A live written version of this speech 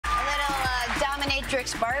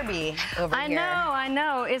Matrix Barbie over here. I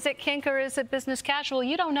know. Is it kink or is it business casual?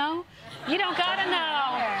 You don't know. You don't gotta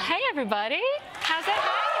know. Hey, everybody. How's it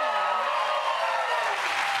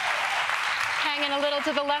hanging? Hanging a little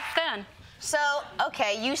to the left then. So,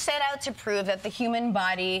 okay, you set out to prove that the human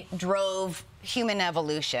body drove human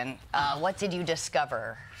evolution. What did you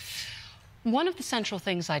discover? One of the central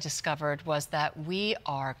things I discovered was that we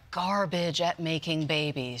are garbage at making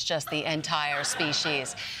babies, just the entire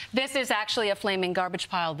species. This is actually a flaming garbage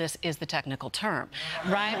pile. This is the technical term,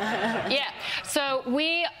 right? Yeah. So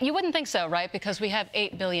you wouldn't think so, right? Because we have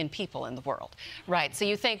 8 billion people in the world, right? So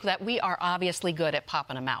you think that we are obviously good at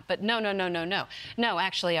popping them out. But no. No,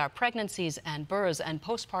 actually, our pregnancies and births and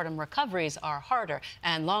postpartum recoveries are harder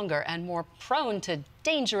and longer and more prone to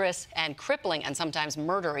dangerous and crippling and sometimes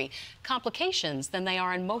murdery complications than they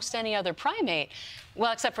are in most any other primate.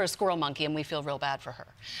 Well, except for a squirrel monkey, and we feel real bad for her.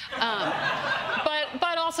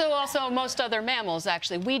 But also most other mammals,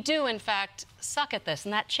 actually. We do, in fact, suck at this,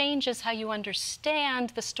 and that changes how you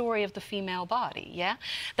understand the story of the female body, yeah?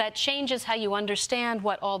 That changes how you understand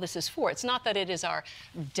what all this is for. It's not that it is our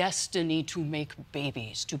destiny to make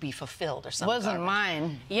babies, to be fulfilled or something. Wasn't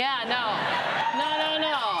mine. Yeah, no.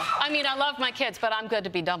 I mean, I love my kids, but I'm good to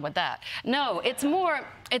be done with that. No, it's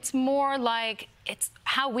more like it's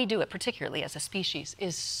how we do it, particularly as a species,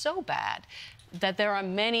 is so bad that there are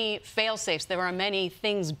many fail-safes, there are many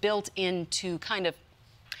things built in to kind of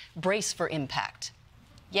brace for impact.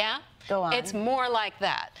 Yeah? Go on. It's more like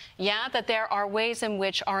that. Yeah, that there are ways in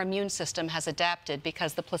which our immune system has adapted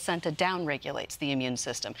because the placenta downregulates the immune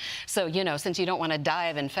system. So, you know, since you don't want to die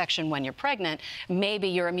of infection when you're pregnant, maybe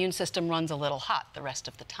your immune system runs a little hot the rest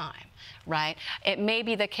of the time, right? It may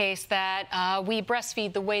be the case that we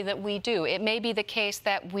breastfeed the way that we do. It may be the case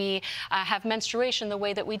that we have menstruation the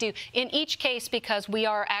way that we do. In each case, because we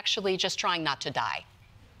are actually just trying not to die.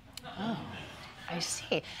 Oh, I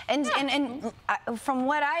see. And from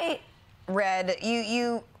what I read,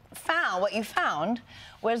 what you found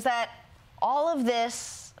was that all of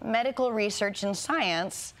this medical research and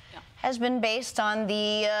science has been based on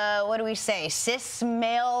the, what do we say, cis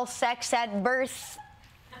male sex at birth.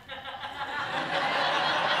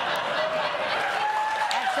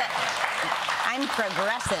 That's it. I'm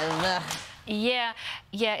progressive. Yeah,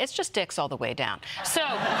 it's just dicks all the way down. So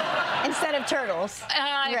instead of turtles.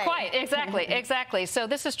 Right. Quite, exactly. So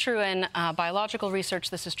this is true in biological research.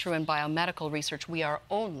 This is true in biomedical research. We are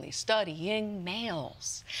only studying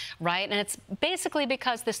males, right? And it's basically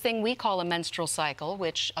because this thing we call a menstrual cycle,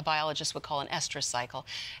 which a biologist would call an estrous cycle,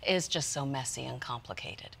 is just so messy and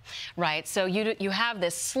complicated, right? So you have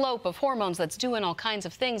this slope of hormones that's doing all kinds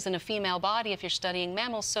of things in a female body if you're studying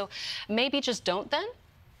mammals. So maybe just don't then.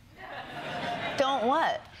 Don't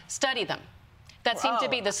what? Study them. That seemed to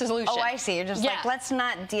be the solution. Oh, I see. You're just like, let's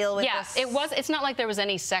not deal with this. It's not like there was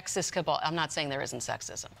any sexist cabal. I'm not saying there isn't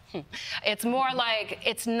sexism. It's more like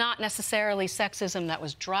it's not necessarily sexism that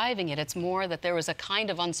was driving it. It's more that there was a kind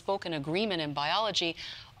of unspoken agreement in biology.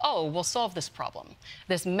 Oh, we'll solve this problem,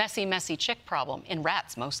 this messy chick problem, in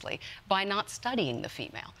rats mostly, by not studying the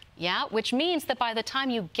female. Yeah, which means that by the time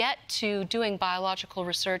you get to doing biological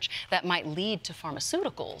research that might lead to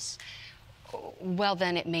pharmaceuticals, well,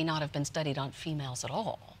 then it may not have been studied on females at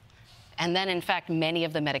all. And then, in fact, many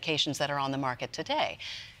of the medications that are on the market today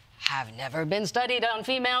have never been studied on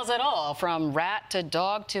females at all, from rat to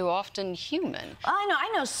dog to often human.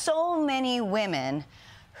 I know so many women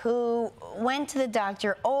who went to the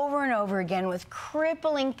doctor over and over again with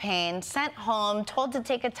crippling pain, sent home, told to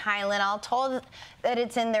take a Tylenol, told that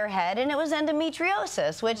it's in their head, and it was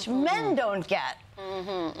endometriosis, which men don't get.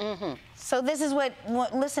 So this is what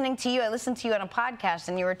listening to you, I listened to you on a podcast,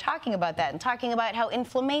 and you were talking about that, and talking about how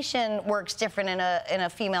inflammation works different in a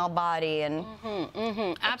female body, and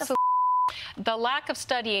absolutely. The lack of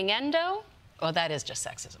studying endo, well, that is just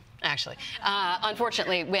sexism, actually.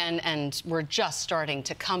 Unfortunately, and we're just starting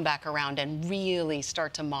to come back around and really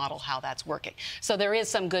start to model how that's working. So there is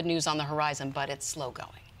some good news on the horizon, but it's slow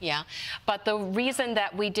going. Yeah, but the reason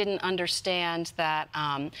that we didn't understand that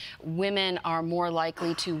women are more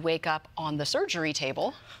likely to wake up on the surgery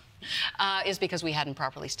table is because we hadn't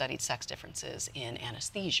properly studied sex differences in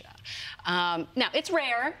anesthesia. Now, it's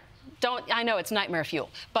rare. I know it's nightmare fuel,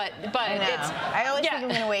 but I always think I'm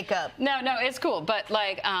going to wake up. No, it's cool, but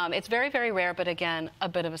like it's very, very rare, but again, a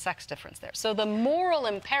bit of a sex difference there. So the moral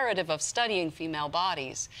imperative of studying female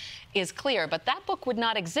bodies is clear, but that book would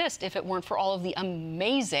not exist if it weren't for all of the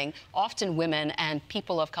amazing, often women and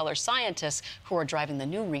people of color scientists who are driving the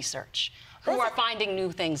new research, who are finding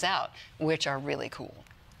new things out, which are really cool.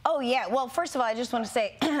 Oh, yeah. Well, first of all, I just want to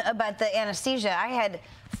say about the anesthesia. I had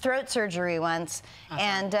throat surgery once,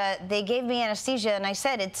 and they gave me anesthesia, and I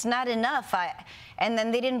said, it's not enough. And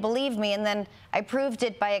then they didn't believe me, and then I proved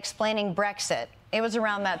it by explaining Brexit. It was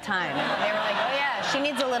around that time. They were like, oh, yeah, she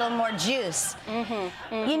needs a little more juice.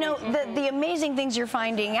 You know, the amazing things you're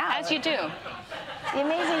finding out. As you do. The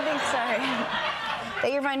amazing things, sorry, that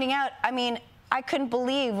you're finding out. I mean, I couldn't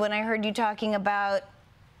believe when I heard you talking about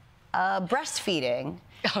breastfeeding.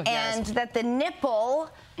 Oh, yes. And that the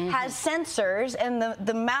nipple has sensors, and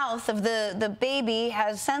the mouth of the baby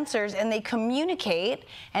has sensors, and they communicate.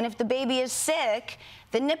 And if the baby is sick,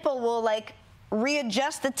 the nipple will, like,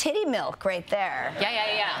 readjust the titty milk right there.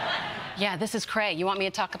 Yeah, this is cray. You want me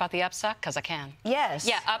to talk about the upsuck? Because I can. Yes.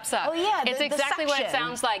 Yeah, upsuck. Oh, yeah, it's exactly what it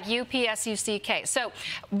sounds like, UPSUCK. So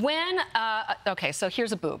when, okay, so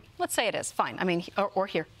here's a boob. Let's say it is, fine. I mean, or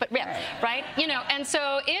here, but yeah, right? You know, and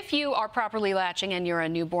so if you are properly latching and you're a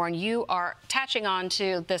newborn, you are attaching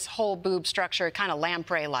onto this whole boob structure, kind of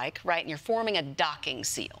lamprey-like, right? And you're forming a docking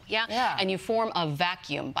seal, yeah? And you form a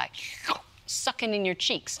vacuum by sucking in your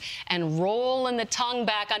cheeks and rolling the tongue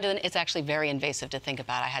back under the... It's actually very invasive to think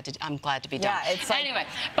about. I'm glad to be done. Yeah, it's like... Anyway,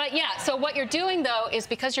 but yeah, so what you're doing, though, is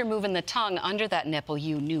because you're moving the tongue under that nipple,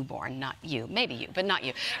 you newborn, not you, maybe you, but not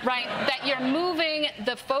you, right? That you're moving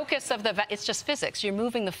the focus of the... It's just physics. You're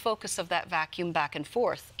moving the focus of that vacuum back and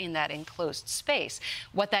forth in that enclosed space.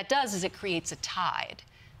 What that does is it creates a tide,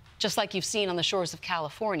 just like you've seen on the shores of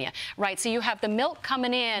California, right? So you have the milk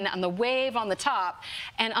coming in on the wave on the top,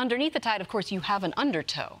 and underneath the tide, of course, you have an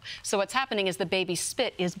undertow. So what's happening is the baby's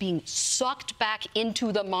spit is being sucked back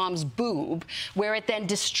into the mom's boob, where it then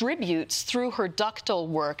distributes through her ductal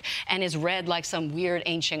work and is read like some weird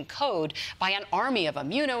ancient code by an army of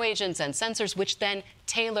immunoagents and sensors, which then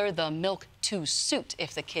tailor the milk to suit.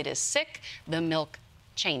 If the kid is sick, the milk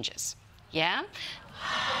changes. Yeah?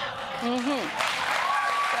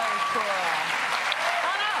 Cool.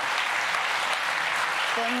 Oh,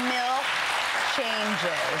 no. The milk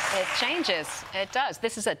changes. It changes. It does.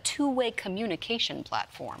 This is a two-way communication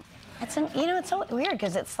platform. You know, it's so weird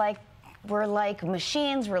because it's like we're like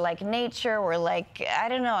machines, we're like nature, we're like, I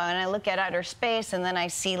don't know, when I look at outer space and then I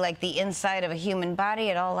see like the inside of a human body,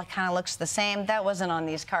 it all kind of looks the same. That wasn't on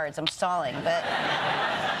these cards. I'm stalling, but...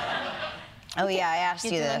 Oh, yeah, I asked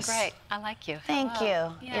you this. You're doing great. I like you. Thank you.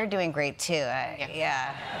 Yeah. You're doing great, too.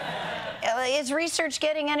 Yeah. Is research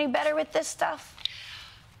getting any better with this stuff?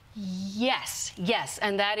 Yes,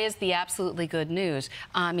 and that is the absolutely good news.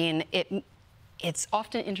 I mean, it's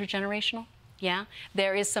often intergenerational. Yeah,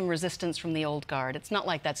 there is some resistance from the old guard. It's not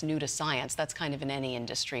like that's new to science. That's kind of in any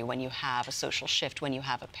industry when you have a social shift, when you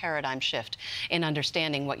have a paradigm shift in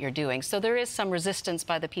understanding what you're doing. So there is some resistance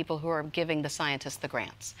by the people who are giving the scientists the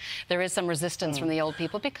grants. There is some resistance from the old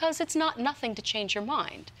people because it's not nothing to change your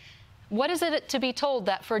mind. What is it to be told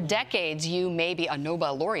that for decades you, maybe a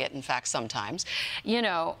Nobel laureate, in fact, sometimes, you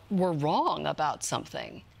know, were wrong about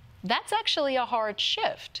something? That's actually a hard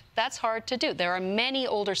shift. That's hard to do. There are many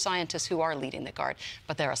older scientists who are leading the guard,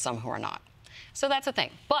 but there are some who are not. So that's a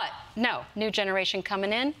thing. But no, new generation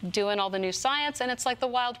coming in, doing all the new science, and it's like the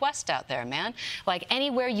Wild West out there, man. Like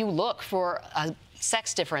anywhere you look for a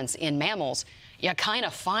sex difference in mammals, you kind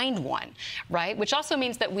of find one, right? Which also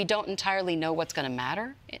means that we don't entirely know what's going to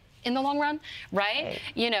matter in the long run, right?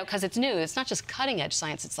 You know, because it's new. It's not just cutting-edge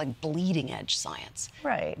science. It's like bleeding-edge science.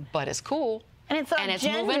 Right. But it's cool. And it's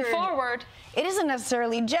moving forward. It isn't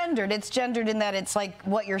necessarily gendered. It's gendered in that it's like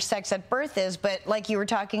what your sex at birth is, but like you were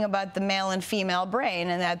talking about the male and female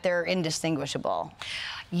brain and that they're indistinguishable.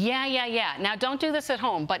 Yeah. Now, don't do this at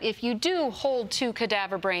home, but if you do hold two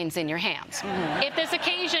cadaver brains in your hands, if this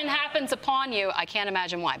occasion happens upon you, I can't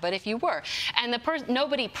imagine why, but if you were, and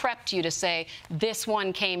nobody prepped you to say, this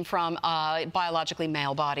one came from a biologically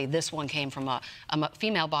male body, this one came from a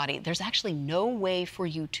female body, there's actually no way for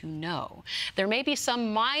you to know. There may be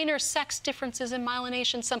some minor sex differences in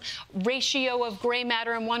myelination, some ratio of gray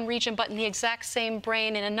matter in one region, but in the exact same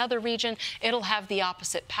brain in another region, it'll have the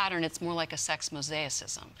opposite pattern. It's more like a sex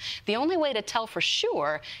mosaicism. The only way to tell for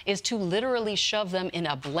sure is to literally shove them in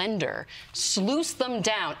a blender, sluice them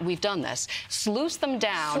down. We've done this. Sluice them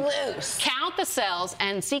down, count the cells,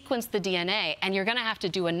 and sequence the DNA. And you're going to have to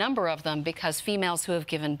do a number of them because females who have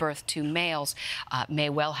given birth to males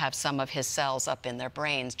may well have some of his cells up in their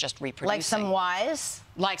brains just reproducing. Like some Ys?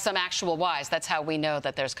 Like some actual Ys. That's how we know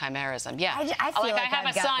that there's chimerism. Yeah. I feel like I have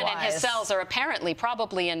a son and his cells are apparently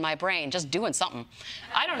probably in my brain, just doing something.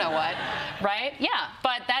 I don't know what, right? Yeah,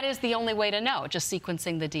 but that is the only way to know, just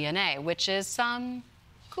sequencing the DNA, which is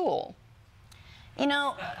cool. You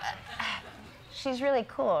know, she's really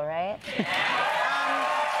cool, right? It's really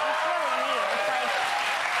neat. It's like,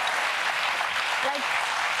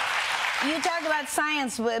 You talk about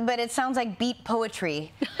science, but it sounds like beat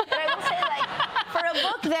poetry. But I will say, like, for a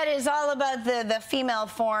book that is all about the female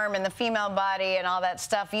form and the female body and all that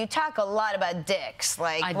stuff, you talk a lot about dicks.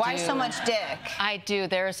 Like, why so much dick? I do.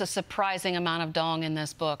 There is a surprising amount of dong in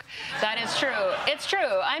this book. That is true. It's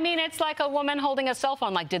true. I mean, it's like a woman holding a cell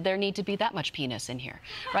phone. Like, did there need to be that much penis in here?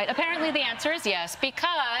 Right? Apparently, the answer is yes,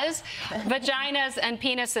 because vaginas and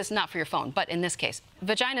penises, not for your phone, but in this case,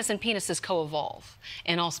 vaginas and penises co-evolve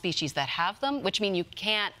in all species that have them, which means you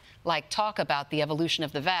can't like talk about the evolution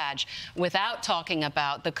of the vag without talking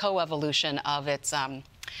about the co-evolution of its, I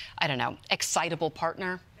don't know, excitable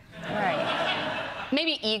partner. Right.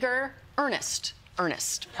 Maybe eager, earnest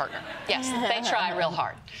partner. Yes, they try real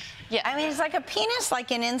hard. Yeah. I mean, it's like a penis,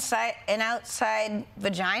 like an outside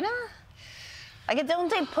vagina? Like, don't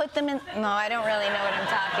they put them in? No, I don't really know what I'm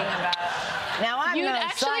talking about. Now, I'm You'd no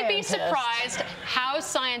actually scientist. be surprised how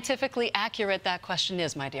scientifically accurate that question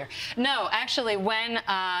is, my dear. No, actually, when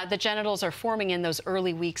the genitals are forming in those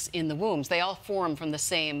early weeks in the wombs, they all form from the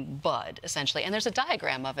same bud, essentially. And there's a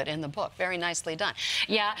diagram of it in the book. Very nicely done.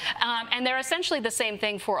 Yeah, and they're essentially the same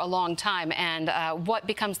thing for a long time. And what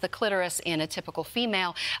becomes the clitoris in a typical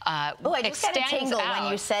female oh, I just got a tingle out.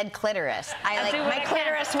 when you said clitoris. My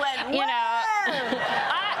clitoris went, you know.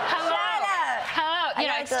 hello. You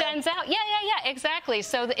know, extends out. Yeah, exactly.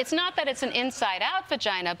 So it's not that it's an inside-out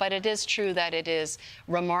vagina, but it is true that it is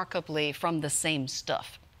remarkably from the same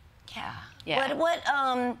stuff. Yeah.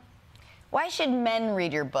 Yeah. Why should men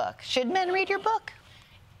read your book? Should men read your book?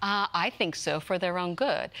 I think so, for their own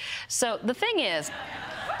good. So the thing is,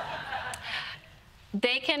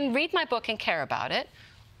 they can read my book and care about it.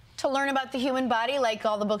 To learn about the human body, like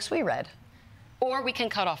all the books we read. Or we can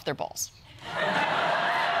cut off their balls.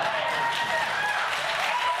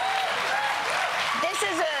 This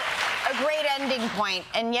is a great ending point,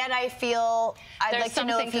 and yet I feel I'd like to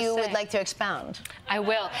know if you would like to expound. I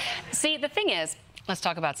will. See, the thing is, let's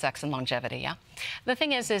talk about sex and longevity, yeah? The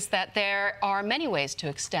thing is that there are many ways to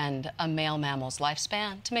extend a male mammal's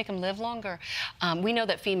lifespan, to make them live longer. We know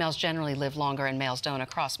that females generally live longer and males don't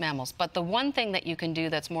across mammals, but the one thing that you can do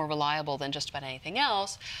that's more reliable than just about anything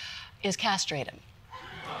else is castrate him.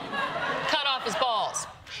 Cut off his balls.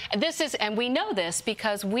 And we know this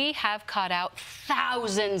because we have cut out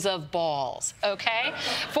thousands of balls, okay,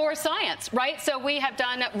 for science, right? So we have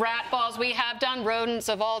done rat balls, we have done rodents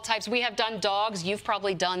of all types, we have done dogs. You've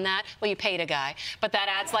probably done that. Well, you paid a guy, but that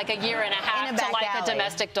adds like a year and a half to like a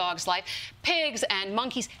domestic dog's life. Pigs and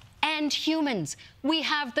monkeys and humans. We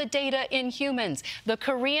have the data in humans. The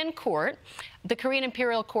Korean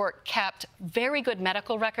Imperial Court kept very good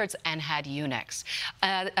medical records and had eunuchs.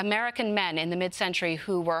 American men in the mid-century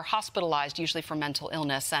who were hospitalized, usually for mental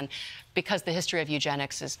illness, and because the history of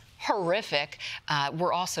eugenics is horrific,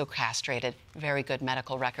 were also castrated. Very good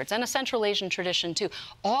medical records. And a Central Asian tradition, too.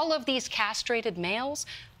 All of these castrated males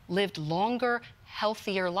lived longer,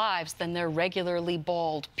 healthier lives than their regularly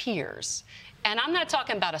bald peers. And I'm not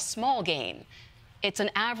talking about a small gain. It's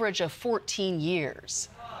an average of 14 years.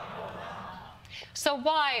 So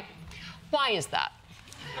why is that?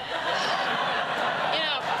 You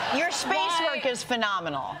know, your space work is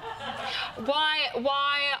phenomenal.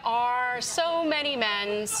 Why are so many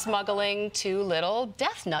men smuggling too little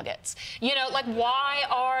death nuggets? You know, like, why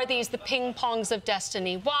are these the ping pongs of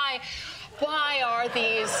destiny? Why are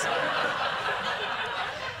these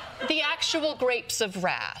the actual grapes of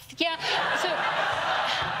wrath? Yeah.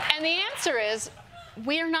 And the answer is,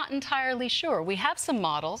 we're not entirely sure. We have some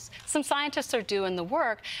models. Some scientists are doing the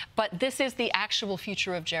work, but this is the actual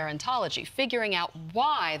future of gerontology, figuring out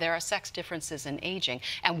why there are sex differences in aging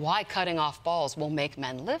and why cutting off balls will make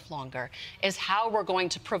men live longer is how we're going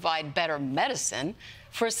to provide better medicine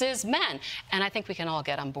for cis men. And I think we can all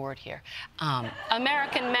get on board here.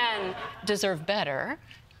 American men deserve better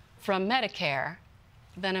from Medicare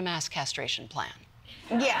than a mass castration plan.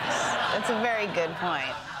 Yes, that's a very good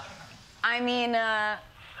point. I mean,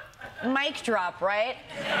 mic drop, right?